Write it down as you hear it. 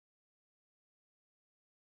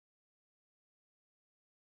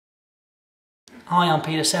Hi, I'm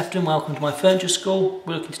Peter Sefton, welcome to my furniture school.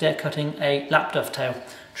 We're looking today at cutting a lap dovetail.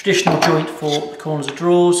 Traditional joint for the corners of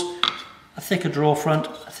drawers, a thicker drawer front,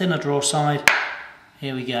 a thinner drawer side.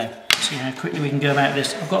 Here we go. See how quickly we can go about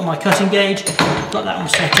this. I've got my cutting gauge, got that one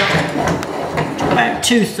set up to about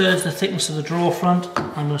 2/3 the thickness of the drawer front.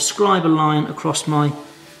 I'm going to scribe a line across my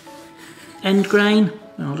end grain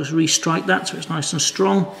and I'll just restrike that so it's nice and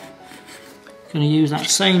strong. I'm going to use that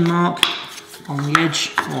same mark on the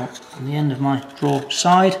edge or on the end of my drawer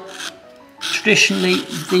side. Traditionally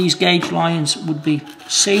these gauge lines would be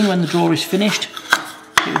seen when the drawer is finished.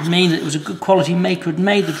 It would mean that it was a good quality maker who had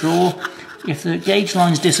made the drawer. If the gauge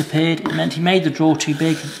lines disappeared, it meant he made the drawer too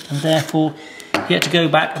big and therefore he had to go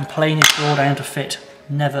back and plane his drawer down to fit.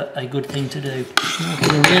 Never a good thing to do. Now to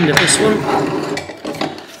the end of this one,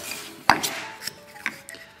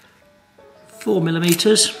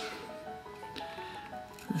 4mm.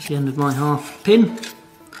 That's the end of my half pin.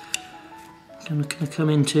 I'm going to come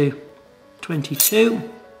into 22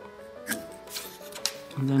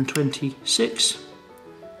 and then 26.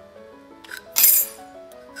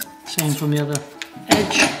 Same from the other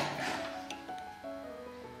edge.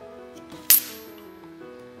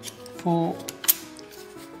 4.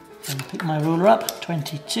 And pick my ruler up.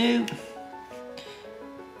 22.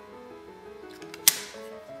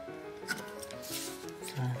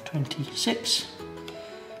 And 26.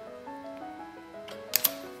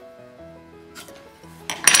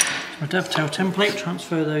 My dovetail template,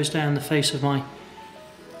 transfer those down the face of my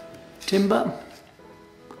timber.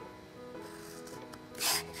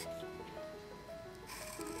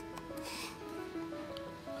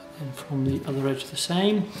 And from the other edge the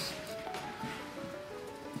same.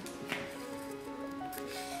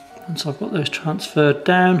 Once I've got those transferred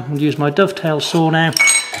down, I'll use my dovetail saw now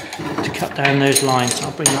to cut down those lines.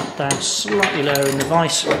 I'll bring that down slightly lower in the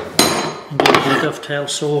vise and give my dovetail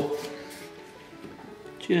saw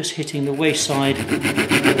just hitting the waist side of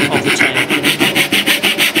the tail.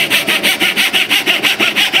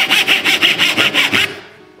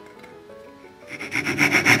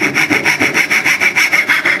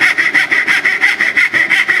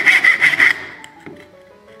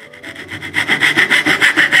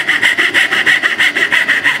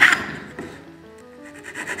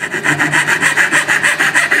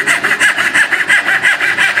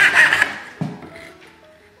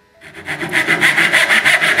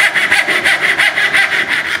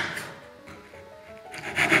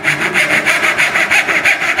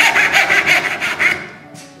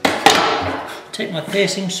 Take my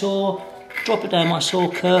piercing saw, drop it down my saw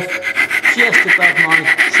kerf, just above my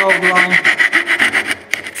shoulder line,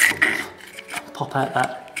 pop out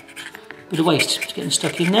that bit of waste, it's getting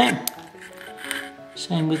stuck in there.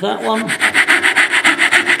 Same with that one.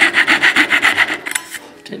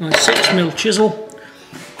 Take my 6mm chisel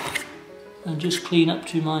and just clean up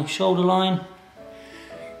to my shoulder line.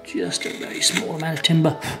 Just a very small amount of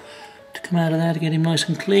timber to come out of there to get him nice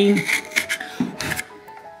and clean.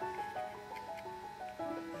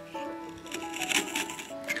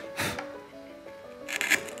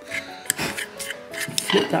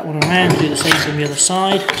 Flip that one around, do the same from the other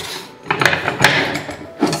side.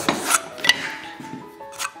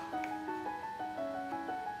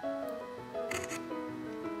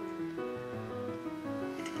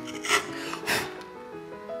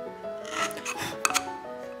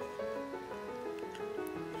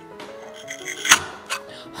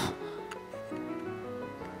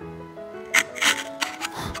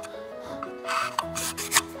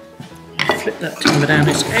 Flip that timber down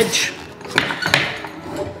its edge.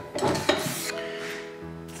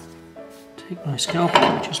 Take my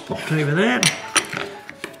scalpel, which just popped over there,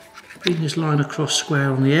 bring this line across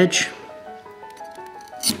square on the edge,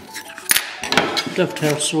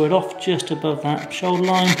 dovetail saw it off just above that shoulder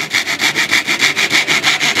line,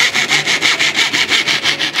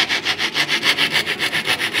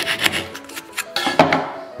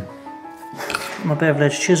 my bevel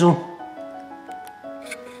edge chisel,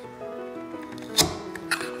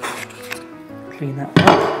 clean that one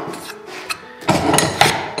up.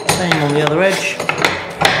 Same on the other edge.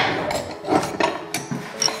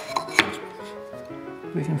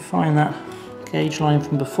 We can find that gauge line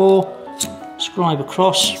from before, scribe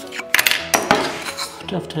across,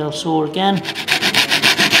 dovetail saw again.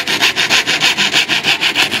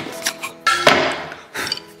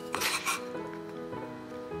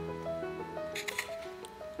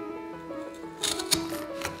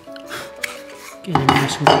 Get it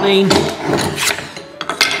nice and clean.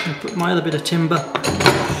 And put my other bit of timber.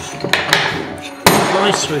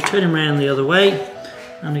 So I turn him around the other way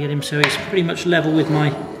and I get him so he's pretty much level with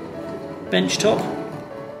my bench top.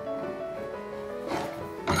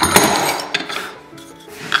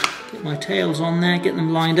 Put my tails on there, get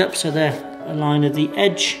them lined up so they're aligned at the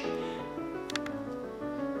edge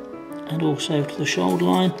and also to the shoulder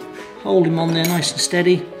line. Hold him on there nice and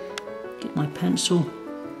steady. Get my pencil,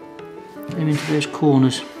 put him into those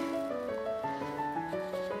corners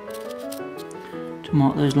to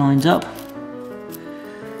mark those lines up.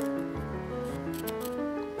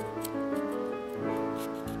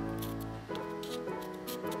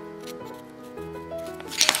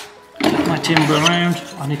 My timber around.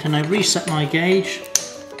 I need to now reset my gauge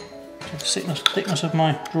to the thickness of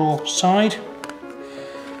my drawer side.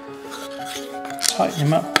 Tighten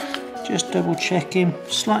him up, just double check him,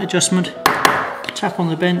 slight adjustment, tap on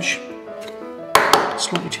the bench,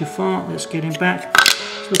 slightly too far, let's get him back.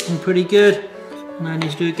 It's looking pretty good. And I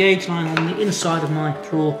need to do a gauge line on the inside of my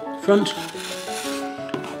drawer front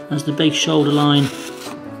as the base shoulder line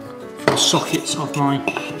for the sockets of my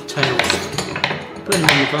tails. Put him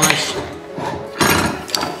in the vise.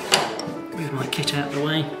 Move my kit out of the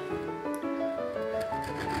way.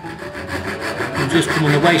 And just come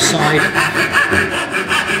on the waist side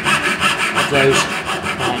of those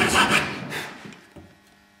lines.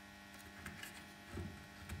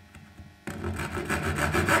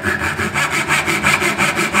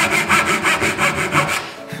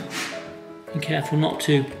 Be careful not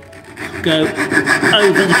to go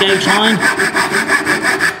over the gauge line,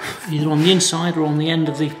 either on the inside or on the end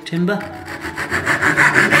of the timber.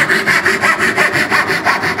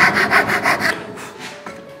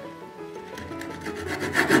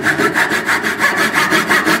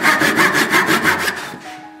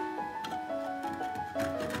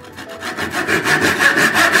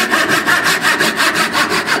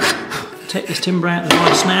 Take this timber out of the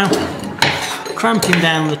vise now, cramp him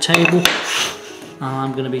down on the table.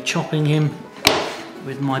 I'm going to be chopping him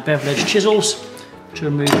with my bevel edge chisels to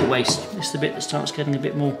remove the waste. This is the bit that starts getting a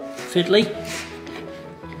bit more fiddly.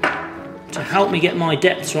 To help me get my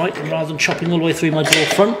depths right, and rather than chopping all the way through my drawer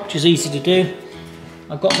front, which is easy to do,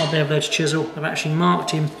 I've got my bevel edge chisel. I've actually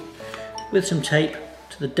marked him with some tape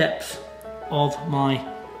to the depth of my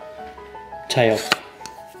tail.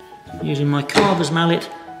 Using my carver's mallet,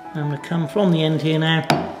 I'm going to come from the end here now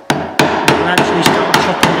and gradually start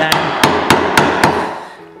chopping down.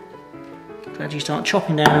 Gradually start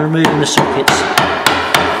chopping down and removing the sockets.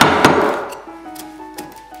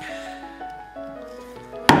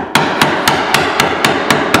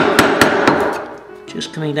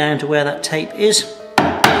 Just coming down to where that tape is.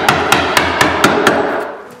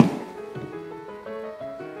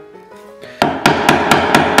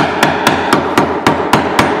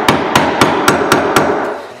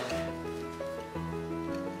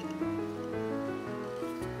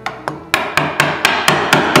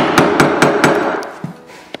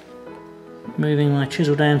 Moving my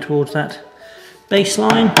chisel down towards that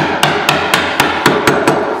baseline.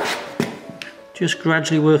 Just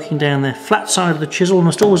gradually working down there. Flat side of the chisel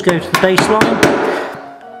must always go to the baseline,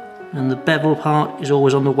 and the bevel part is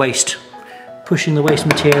always on the waist, pushing the waste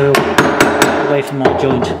material away from my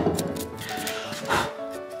joint.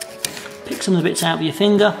 Pick some of the bits out with your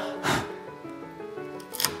finger.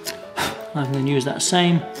 I'm going to use that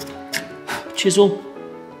same chisel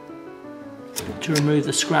to remove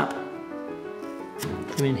the scrap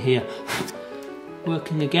from in here.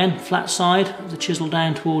 Working again, flat side of the chisel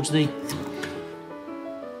down towards the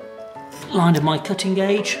line of my cutting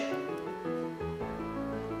gauge.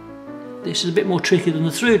 This is a bit more tricky than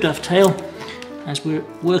the through dovetail, as we're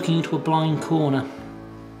working into a blind corner.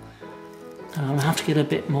 I'm going to have to get a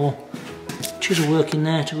bit more chisel work in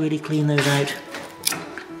there to really clean those out.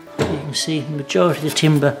 You can see the majority of the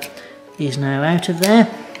timber is now out of there.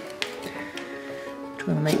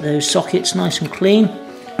 Trying to make those sockets nice and clean.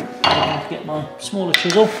 I'm going to get my smaller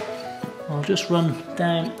chisel. I'll just run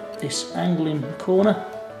down this angle in the corner.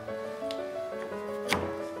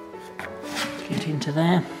 Get into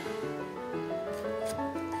there.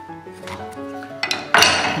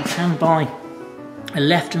 You can buy a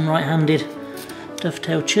left and right handed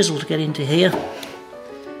dovetail chisel to get into here.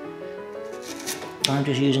 I'm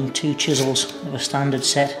just using 2 chisels of a standard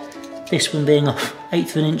set. This one being a 1/8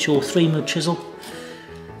 of an inch or 3 mud chisel.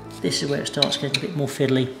 This is where it starts getting a bit more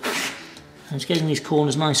fiddly. And it's getting these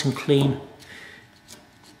corners nice and clean.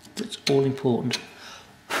 That's all important.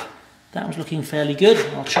 That one's looking fairly good.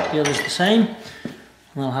 I'll chop the others the same,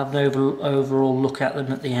 and I'll have an overall look at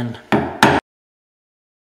them at the end.